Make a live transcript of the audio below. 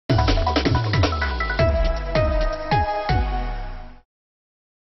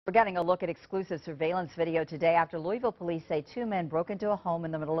We're getting a look at exclusive surveillance video today after Louisville police say two men broke into a home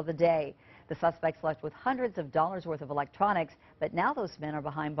in the middle of the day. The suspects left with hundreds of dollars worth of electronics, but now those men are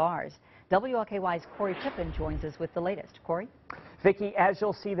behind bars. WLKY's Corey Pippin joins us with the latest. Corey? Vicki, as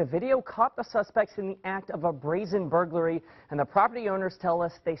you'll see, the video caught the suspects in the act of a brazen burglary, and the property owners tell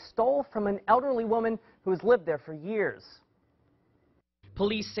us they stole from an elderly woman who has lived there for years.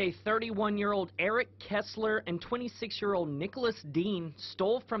 Police say 31-year-old Eric Kessler and 26-year-old Nicholas Dean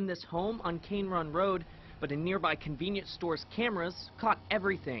stole from this home on Cane Run Road, but a nearby convenience store's cameras caught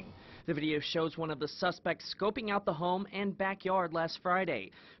everything. The video shows one of the suspects scoping out the home and backyard last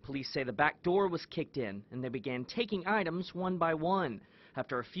Friday. Police say the back door was kicked in and they began taking items one by one.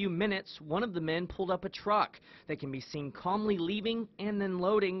 After a few minutes, one of the men pulled up a truck. They can be seen calmly leaving and then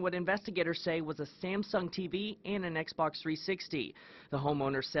loading what investigators say was a Samsung TV and an Xbox 360. The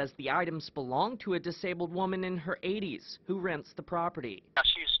homeowner says the items belong to a disabled woman in her 80s who rents the property.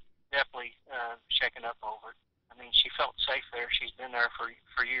 She's definitely shaken up over it. I mean, she felt safe there. She's been there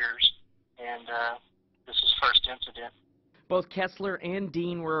for years, and this is the first incident. Both Kessler and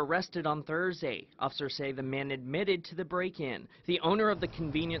Dean were arrested on Thursday. Officers say the men admitted to the break-in. The owner of the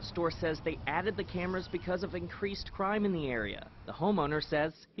convenience store says they added the cameras because of increased crime in the area. The homeowner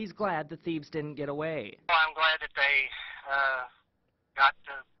says he's glad the thieves didn't get away. Well, I'm glad that they got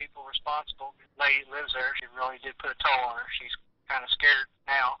the people responsible. The lady lives there. She really did put a toll on her. She's kind of scared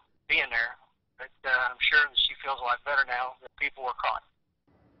now being there, but I'm sure that she feels a lot better now that people were caught.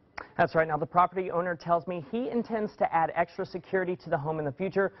 That's right. Now, the property owner tells me he intends to add extra security to the home in the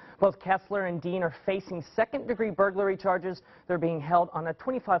future. Both Kessler and Dean are facing second-degree burglary charges. They're being held on a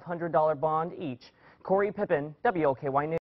 $2,500 bond each. Corey Pippin, WLKY News.